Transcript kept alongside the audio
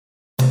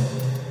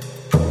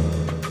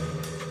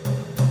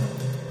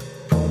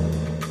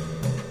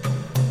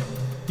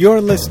You're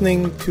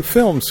listening to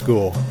Film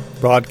School,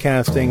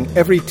 broadcasting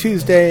every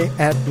Tuesday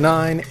at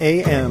 9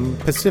 a.m.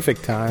 Pacific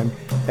Time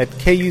at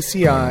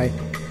KUCI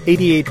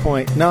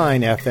 88.9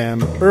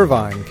 FM,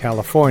 Irvine,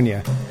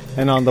 California,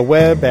 and on the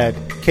web at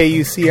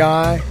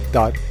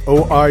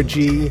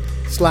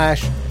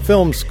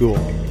kuci.org/film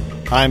school.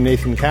 I'm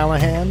Nathan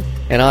Callahan.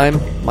 And I'm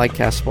Mike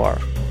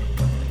Kaspar.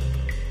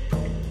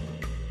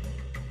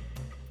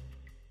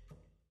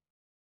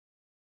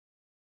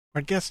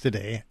 Our guest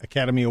today,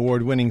 Academy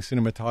Award-winning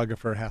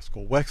cinematographer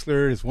Haskell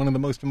Wexler, is one of the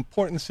most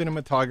important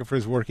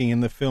cinematographers working in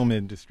the film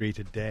industry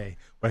today.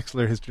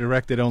 Wexler has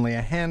directed only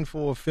a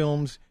handful of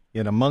films,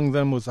 yet among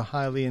them was a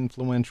highly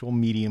influential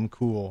Medium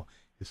Cool.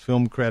 His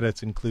film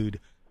credits include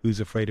Who's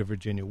Afraid of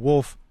Virginia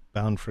Woolf,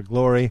 Bound for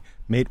Glory,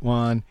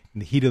 Matewan,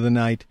 In the Heat of the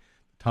Night,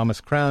 The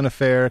Thomas Crown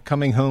Affair,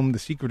 Coming Home, The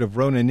Secret of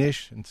Ronan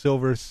Ish, and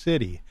Silver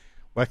City.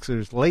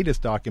 Wexler's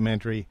latest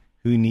documentary,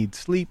 Who Needs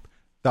Sleep,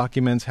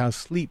 documents how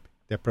sleep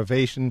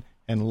deprivation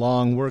and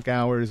long work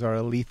hours are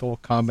a lethal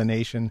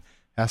combination.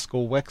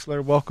 Haskell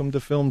Wexler, welcome to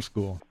Film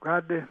School.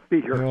 Glad to be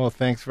here. Well,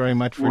 thanks very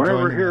much for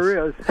Wherever joining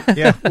here us. is.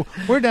 Yeah,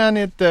 we're down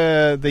at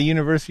the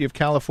University of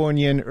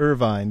California in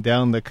Irvine,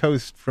 down the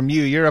coast from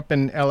you. You're up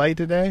in L.A.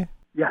 today?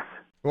 Yes.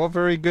 Well,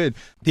 very good.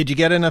 Did you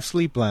get enough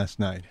sleep last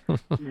night?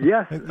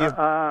 Yes,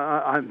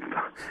 I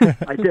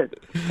did.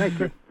 Thank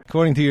you.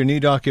 According to your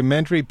new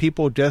documentary,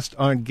 people just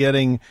aren't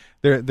getting,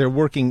 they're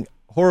working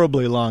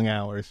horribly long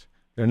hours.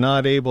 They're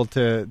not able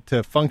to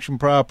function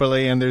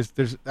properly, and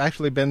there's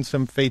actually been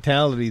some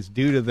fatalities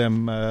due to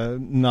them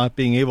not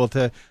being able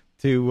to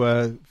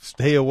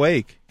stay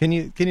awake. Can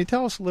you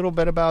tell us a little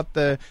bit about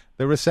the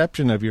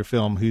reception of your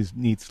film, Who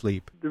Needs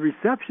Sleep? The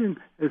reception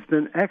has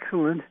been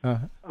excellent.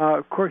 Uh-huh.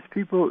 Of course,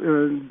 people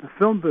in the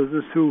film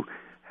business who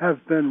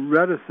have been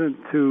reticent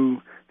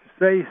to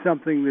say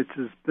something that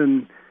has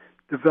been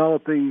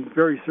developing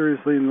very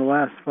seriously in the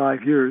last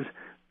 5 years,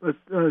 but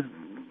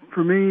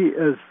for me,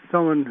 as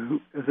someone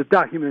who, as a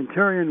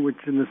documentarian, which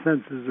in a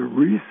sense is a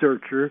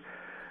researcher,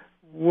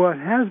 what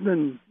has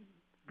been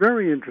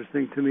very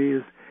interesting to me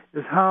is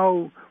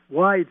how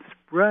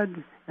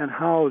widespread and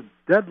how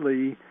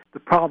deadly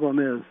the problem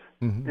is,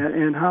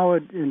 and how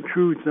it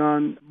intrudes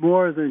on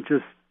more than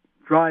just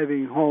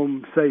driving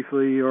home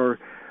safely or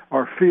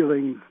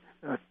feeling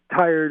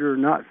tired or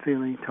not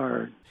feeling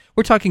tired.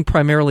 We're talking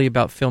primarily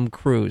about film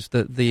crews,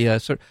 the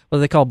sort what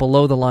they call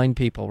below-the-line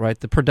people, right?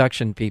 The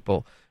production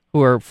people,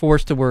 who are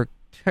forced to work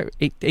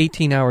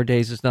 18-hour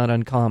days is not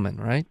uncommon,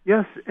 right?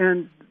 Yes,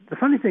 and the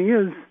funny thing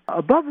is,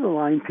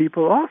 above-the-line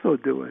people also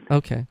do it.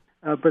 Okay.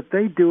 But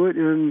they do it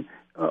in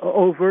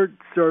overt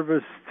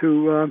service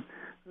to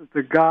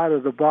the god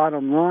of the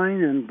bottom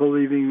line, and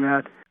believing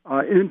that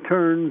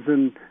interns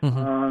and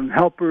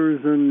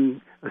helpers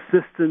and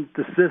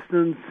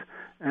assistants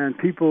and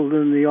people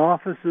in the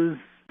offices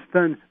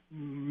spend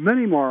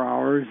many more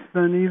hours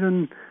than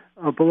even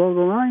below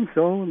the line.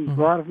 So a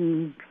lot of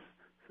them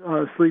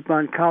sleep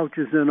on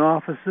couches in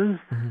offices.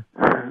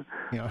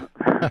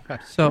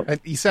 So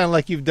you sound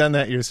like you've done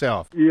that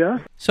yourself.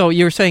 Yes. So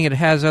you're saying it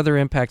has other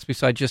impacts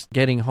besides just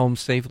getting home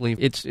safely.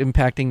 It's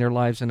impacting their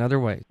lives in other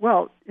ways.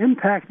 Well,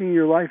 impacting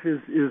your life is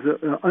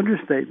an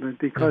understatement,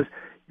 because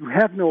you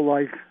have no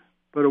life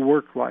but a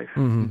work life.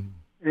 And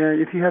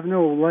if you have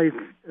no life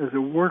as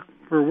a work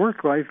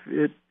life,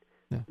 it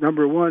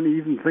number one,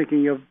 even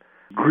thinking of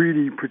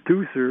greedy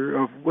producer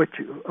of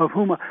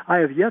whom I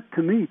have yet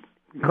to meet.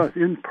 Because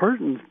in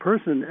person,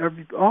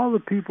 all the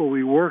people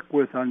we work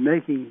with on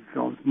making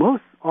films,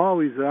 most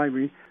always I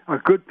mean, are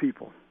good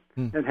people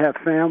and have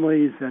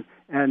families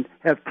and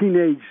have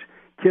teenage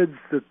kids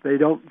that they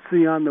don't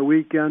see on the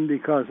weekend,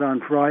 because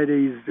on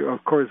Fridays,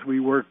 of course, we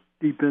work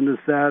deep into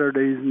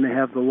Saturdays and they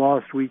have the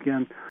lost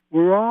weekend.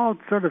 We're all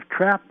sort of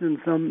trapped in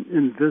some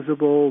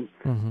invisible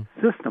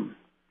system.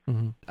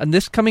 And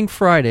this coming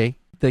Friday,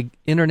 the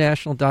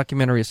International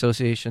Documentary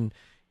Association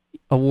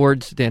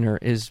Awards dinner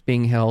is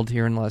being held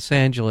here in Los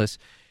Angeles,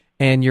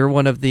 and you're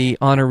one of the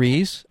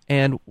honorees.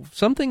 And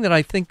something that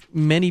I think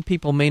many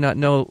people may not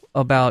know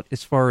about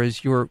as far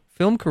as your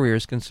film career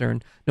is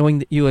concerned, knowing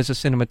that you as a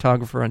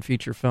cinematographer on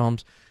feature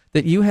films,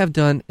 that you have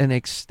done an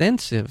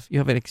extensive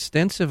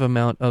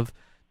amount of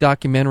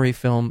documentary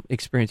film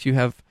experience. You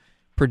have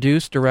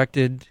produced,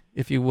 directed,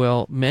 if you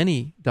will,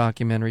 many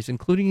documentaries,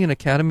 including an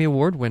Academy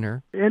Award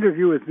winner.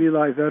 Interview with My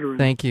Lai Veterans.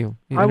 Thank you.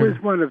 I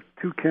was one of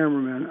two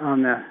cameramen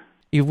on that.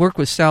 You've worked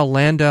with Sal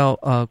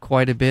Landau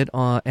quite a bit,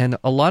 and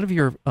a lot of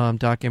your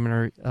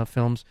documentary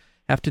films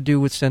have to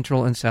do with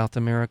Central and South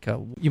America.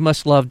 You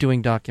must love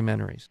doing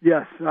documentaries.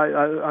 Yes,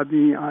 I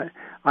mean,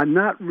 I'm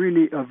not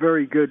really a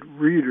very good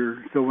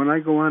reader, so when I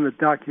go on a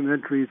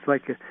documentary, it's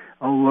like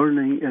a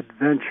learning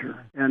adventure.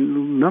 And a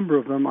number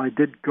of them, I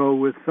did go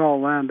with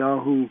Sal Landau,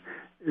 who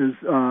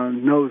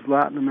knows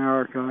Latin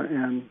America,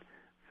 and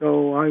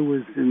so I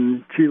was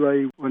in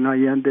Chile when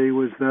Allende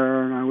was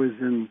there, and I was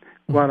in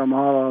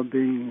Guatemala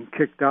being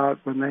kicked out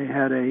when they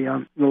had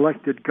an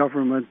elected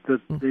government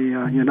that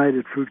the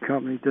United Fruit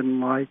Company didn't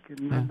like,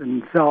 and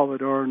in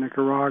Salvador,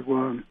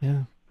 Nicaragua,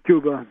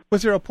 Cuba.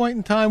 Was there a point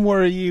in time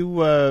where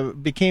you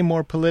became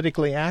more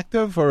politically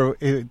active, or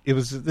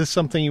was this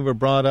something you were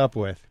brought up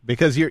with?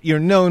 Because you're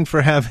known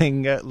for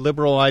having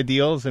liberal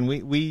ideals, and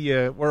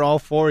we're all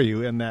for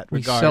you in that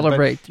regard. We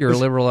celebrate your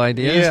liberal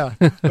ideas.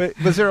 Yeah. But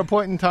was there a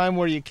point in time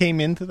where you came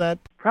into that?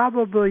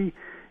 Probably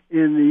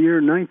in the year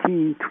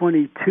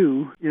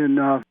 1922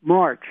 in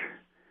March,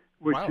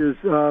 which is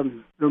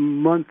the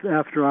month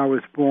after I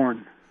was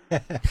born.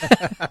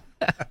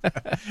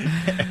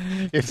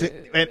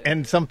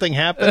 And something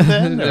happened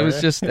then? It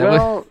was just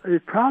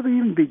it probably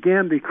even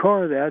began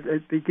before that.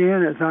 It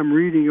began as I'm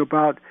reading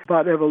about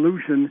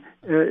evolution.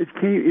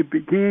 It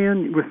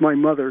began with my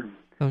mother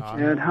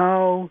and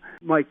how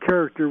my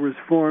character was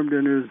formed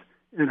in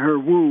her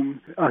womb.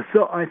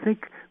 So I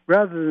think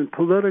rather than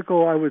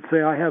political, I would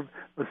say I have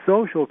a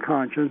social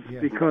conscience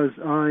because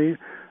I'm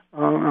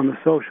a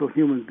social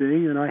human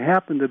being, and I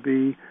happen to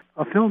be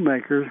a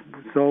filmmaker,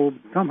 so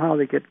somehow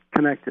they get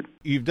connected.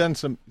 You've done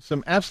some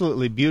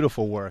absolutely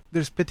beautiful work.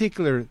 There's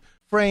particular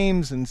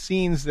frames and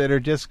scenes that are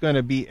just going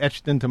to be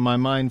etched into my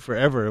mind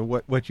forever,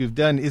 what you've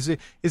done. Is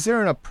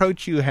there an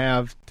approach you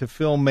have to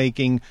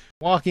filmmaking,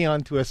 walking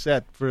onto a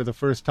set for the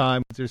first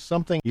time? Is there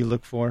something you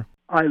look for?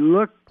 I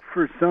look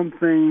for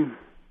something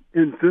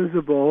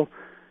invisible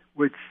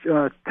which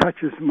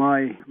touches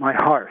my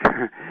heart.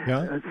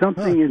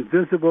 Something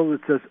invisible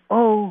that says,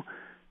 oh,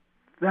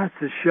 that's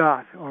a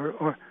shot,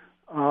 or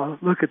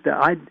look at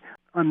that.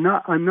 I'm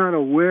not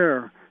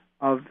aware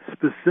of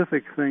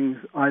specific things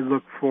I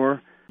look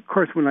for. Of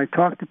course, when I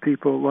talk to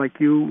people like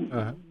you,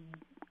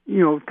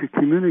 to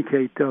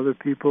communicate to other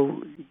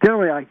people,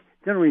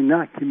 generally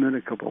not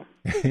communicable.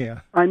 Yeah.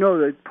 I know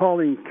that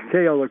Pauline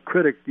Kael, a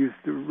critic, used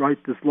to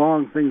write this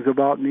long things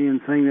about me and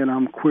saying that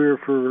I'm queer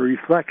for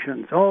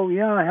reflections. Oh,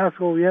 yeah,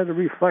 Haskell, you had the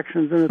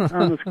reflections in the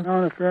Thomas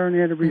Crown Affair, and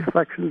you had the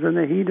reflections in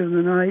The Heat of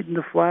the Night and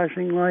The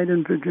Flashing Light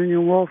and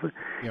Virginia Woolf.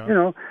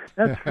 Yeah.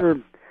 That's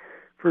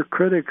for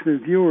critics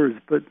and viewers,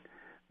 but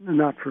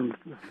not for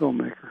the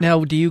filmmaker.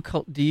 Now, do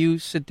you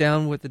sit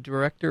down with the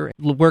director,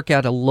 work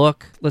out a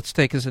look? Let's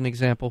take as an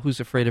example,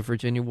 Who's Afraid of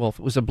Virginia Woolf?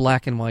 It was a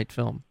black and white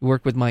film. You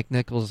worked with Mike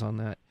Nichols on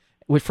that,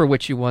 for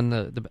which you won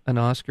an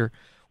Oscar.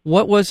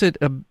 What was it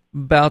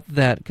about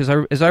that? Because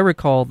as I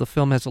recall, the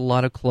film has a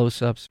lot of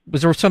close-ups.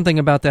 Was there something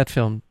about that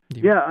film?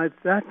 Yeah, at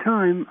that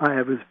time,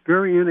 I was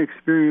very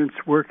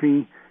inexperienced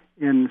working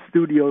in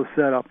studio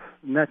setup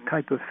and that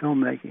type of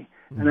filmmaking.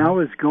 Mm-hmm. And I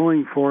was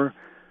going for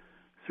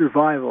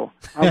survival.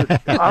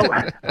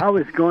 I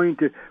was going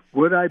to,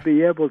 would I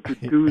be able to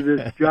do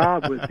this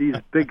job with these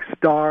big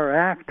star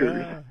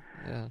actors?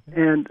 Yeah.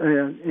 And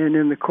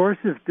in the course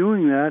of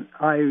doing that,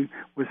 I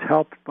was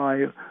helped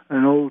by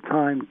an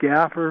old-time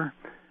gaffer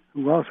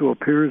who also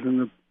appears in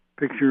the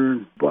picture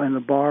in the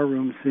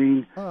barroom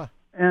scene.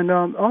 And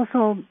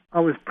also,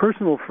 I was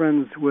personal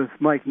friends with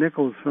Mike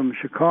Nichols from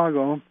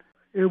Chicago.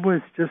 It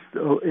was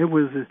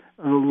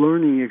a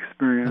learning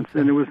experience,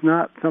 and it was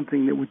not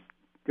something that was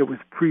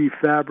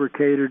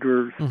prefabricated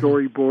or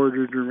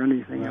storyboarded or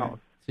anything else.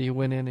 So you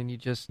went in and you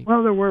just...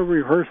 Well, there were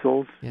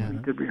rehearsals. Yeah. We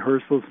did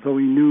rehearsals, so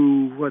we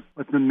knew what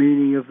the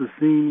meaning of the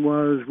scene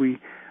was. We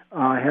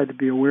had to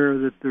be aware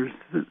that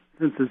since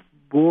it's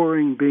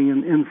boring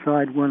being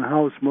inside one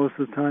house most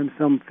of the time,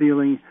 some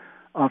feeling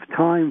of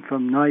time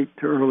from night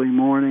to early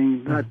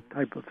morning, that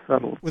type of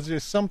settle. Was there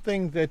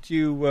something that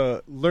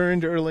you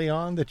learned early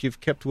on that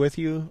you've kept with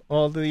you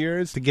all the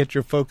years to get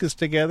your focus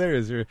together?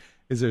 Is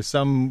there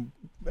some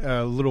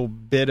little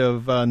bit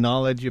of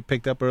knowledge you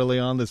picked up early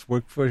on that's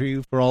worked for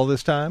you for all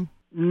this time?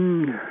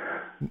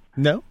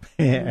 No?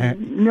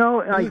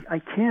 No,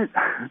 I can't.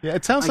 Yeah,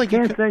 it sounds like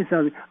I can't say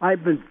something.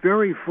 I've been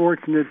very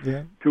fortunate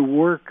to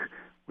work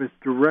with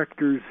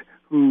directors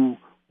who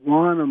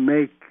want to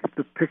make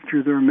the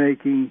picture they're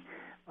making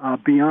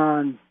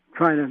beyond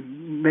trying to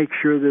make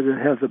sure that it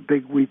has a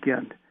big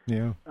weekend.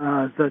 Yeah.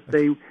 That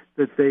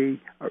they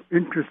are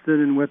interested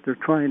in what they're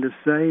trying to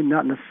say,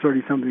 not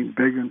necessarily something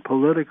big and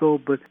political,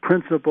 but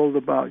principled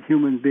about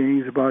human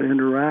beings, about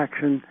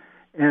interaction,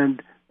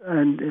 and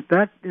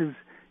that is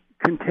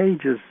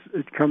contagious.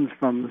 It comes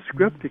from the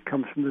script, it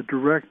comes from the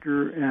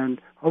director, and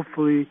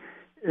hopefully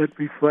it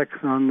reflects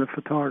on the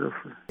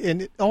photographer.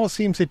 And it all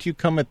seems that you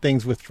come at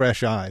things with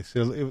fresh eyes.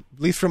 At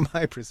least from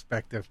my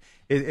perspective,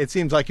 it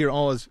seems like you're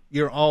always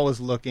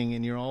looking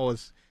and you're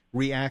always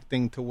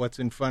reacting to what's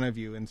in front of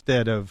you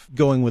instead of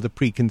going with a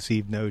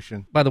preconceived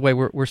notion. By the way,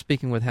 we're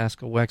speaking with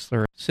Haskell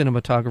Wexler,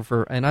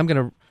 cinematographer, and I'm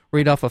going to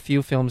read off a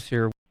few films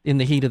here. In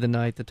the Heat of the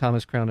Night, The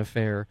Thomas Crown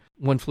Affair,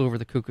 One Flew Over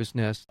the Cuckoo's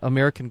Nest,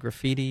 American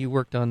Graffiti, you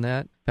worked on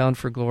that, Bound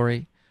for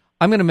Glory.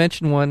 I'm going to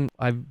mention one.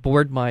 I've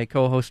bored my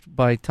co-host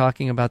by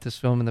talking about this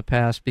film in the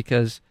past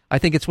because I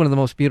think it's one of the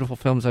most beautiful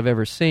films I've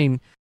ever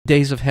seen,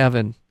 Days of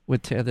Heaven,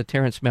 with the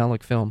Terrence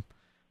Malick film,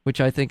 which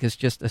I think is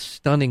just a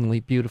stunningly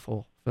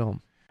beautiful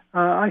film.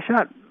 I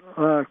shot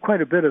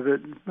quite a bit of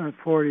it, about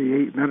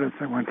 48 minutes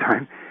at one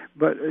time,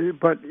 but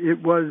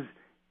it was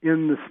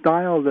in the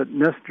style that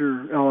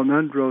Nestor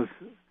Almendros,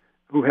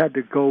 who had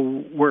to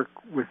go work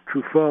with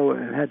Truffaut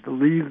and had to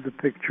leave the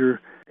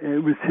picture,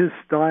 it was his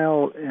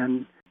style,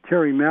 and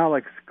Terry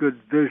Malick's good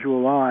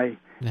visual eye.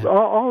 Yeah.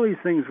 All these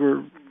things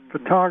were,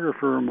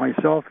 photographer,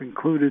 myself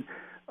included,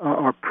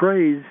 are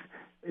praised.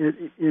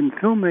 In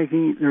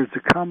filmmaking, there's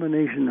a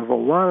combination of a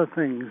lot of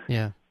things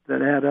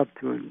that add up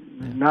to it,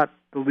 not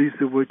the least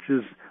of which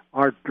is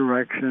art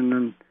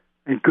direction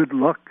and good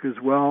luck as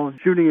well.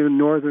 Shooting in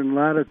northern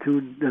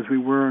latitude, as we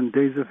were on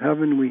Days of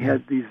Heaven, we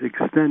had these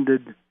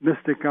extended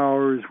mystic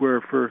hours where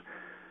for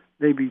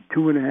maybe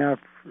 2.5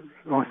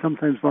 or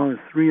sometimes as long as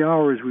 3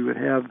 hours we would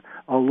have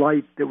a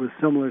light that was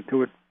similar to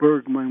what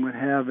Bergman would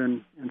have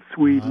in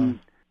Sweden.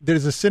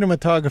 There's a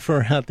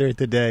cinematographer out there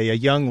today, a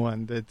young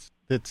one, that's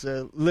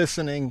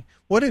listening.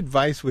 What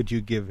advice would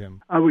you give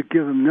him? I would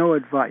give him no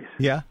advice.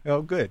 Yeah?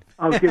 Oh, good.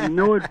 I'll give him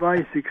no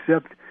advice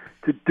except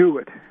to do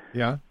it.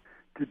 Yeah?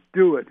 To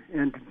do it.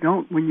 And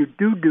when you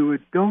do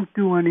it, don't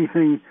do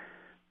anything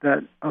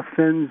that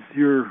offends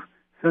your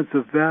sense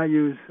of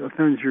values,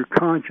 offends your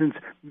conscience.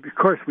 Of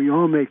course, we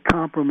all make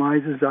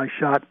compromises. I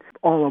shot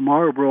all the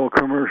Marlboro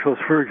commercials,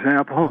 for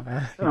example,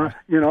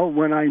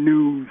 when I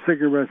knew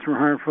cigarettes were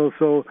harmful.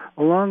 So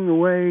along the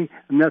way,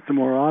 and that's a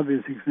more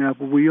obvious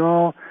example, we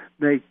all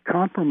make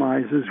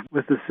compromises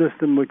with the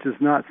system which is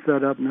not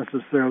set up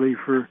necessarily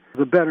for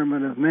the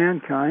betterment of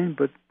mankind,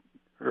 but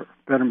for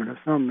betterment of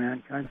some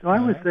mankind. So I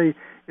would say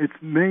its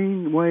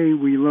main way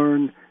we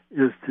learn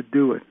is to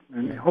do it,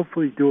 and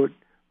hopefully do it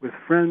with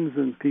friends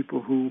and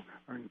people who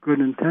are in good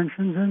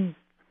intentions, and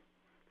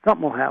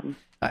something will happen.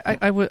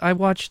 I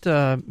watched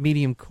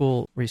Medium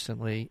Cool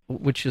recently,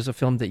 which is a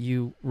film that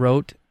you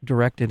wrote,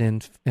 directed,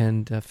 and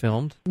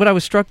filmed. What I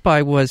was struck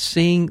by was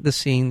seeing the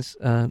scenes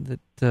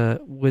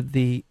with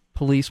the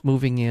police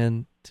moving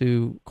in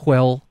to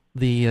quell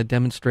the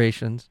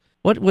demonstrations.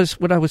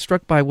 What I was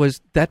struck by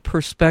was that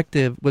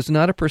perspective was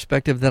not a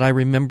perspective that I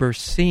remember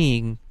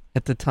seeing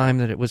at the time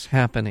that it was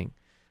happening.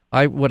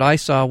 What I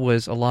saw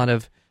was a lot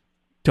of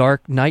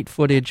dark night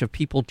footage of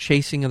people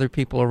chasing other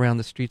people around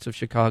the streets of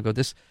Chicago.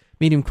 This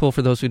Medium Cool,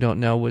 for those who don't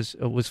know, was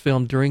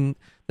filmed during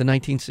the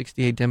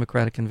 1968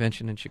 Democratic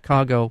Convention in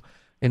Chicago,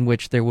 in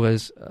which there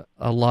was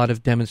a lot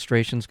of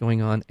demonstrations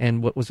going on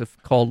and what was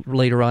called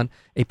later on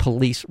a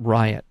police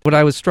riot. What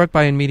I was struck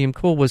by in Medium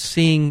Cool was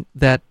seeing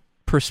that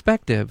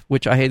perspective,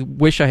 which I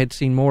wish I had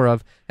seen more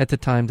of at the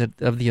time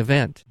of the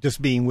event.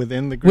 Just being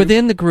within the group?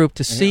 Within the group,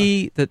 to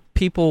see that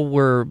people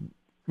were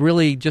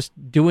really just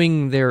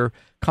doing their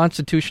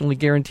constitutionally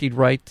guaranteed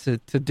right to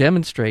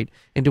demonstrate,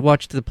 and to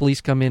watch the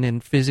police come in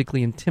and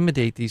physically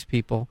intimidate these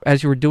people.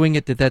 As you were doing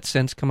it, did that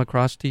sense come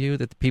across to you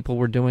that the people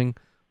were doing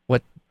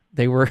what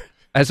they were,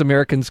 as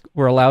Americans,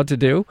 were allowed to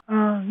do?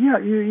 Yeah,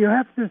 you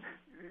have to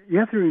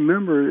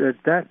remember at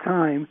that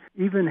time,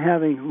 even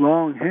having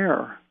long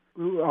hair,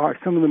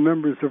 some of the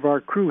members of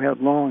our crew had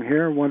long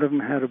hair. One of them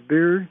had a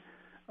beard.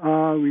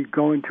 We'd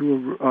go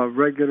into a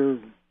regular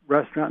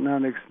restaurant,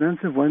 not an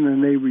expensive one,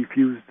 and they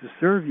refused to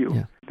serve you.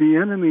 Yeah. The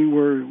enemy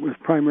was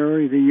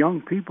primarily the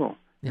young people.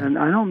 Yeah. And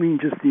I don't mean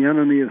just the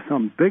enemy of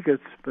some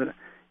bigots, but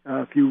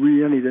if you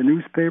read any of the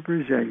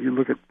newspapers, you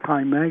look at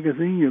Time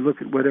Magazine, you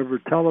look at whatever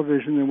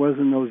television there was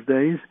in those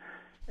days,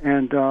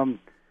 and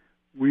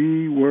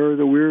we were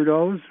the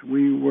weirdos,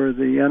 we were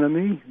the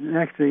enemy.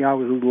 Actually, I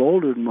was a little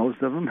older than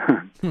most of them.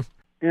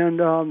 And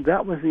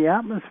that was the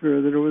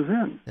atmosphere that it was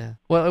in. Yeah.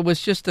 Well, it was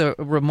just a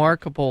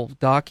remarkable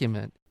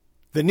document.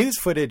 The news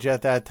footage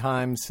at that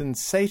time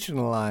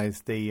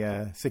sensationalized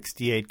the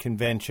 68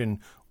 convention,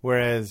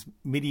 whereas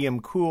Medium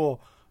Cool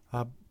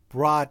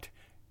brought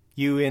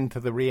you into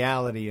the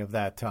reality of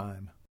that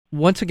time.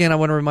 Once again, I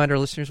want to remind our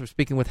listeners we're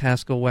speaking with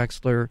Haskell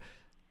Wexler,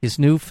 his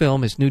new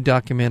film, his new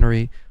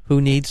documentary, Who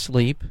Needs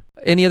Sleep.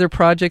 Any other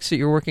projects that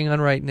you're working on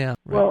right now?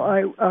 Well,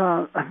 I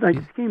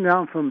just came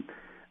down from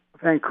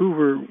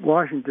Vancouver,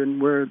 Washington,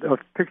 where a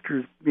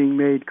picture is being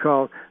made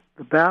called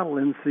The Battle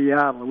in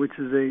Seattle, which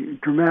is a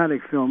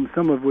dramatic film,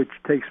 some of which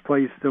takes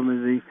place some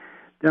of the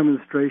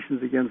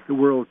demonstrations against the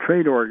World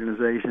Trade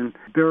Organization.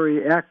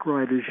 Barry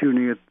Ackroyd is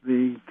shooting it,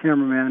 the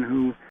cameraman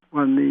who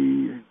won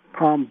the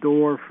Palme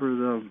d'Or for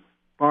the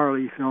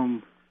Barley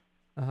film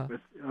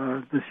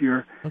this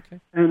year. Okay.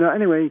 And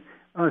anyway,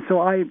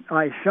 so I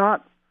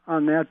shot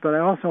on that, but I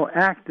also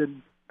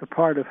acted the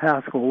part of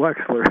Haskell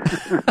Wexler.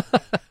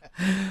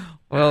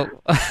 Well,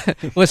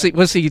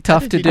 was he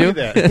tough to do?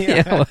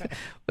 Yeah.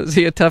 Was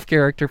he a tough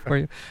character for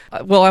you?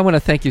 Well, I want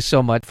to thank you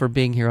so much for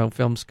being here on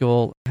Film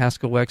School,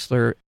 Haskell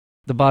Wexler.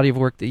 The body of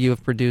work that you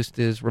have produced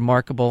is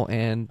remarkable,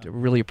 and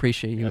really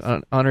appreciate you.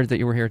 Yes. Honored that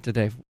you were here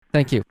today.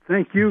 Thank you.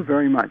 Thank you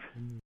very much.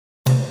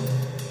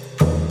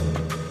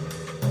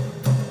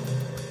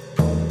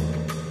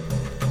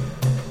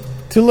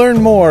 To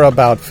learn more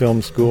about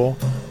Film School,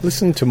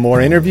 listen to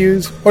more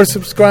interviews, or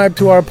subscribe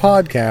to our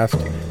podcast,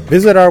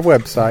 visit our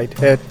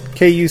website at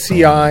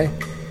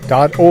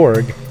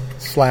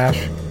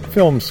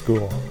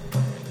kuci.org/filmschool.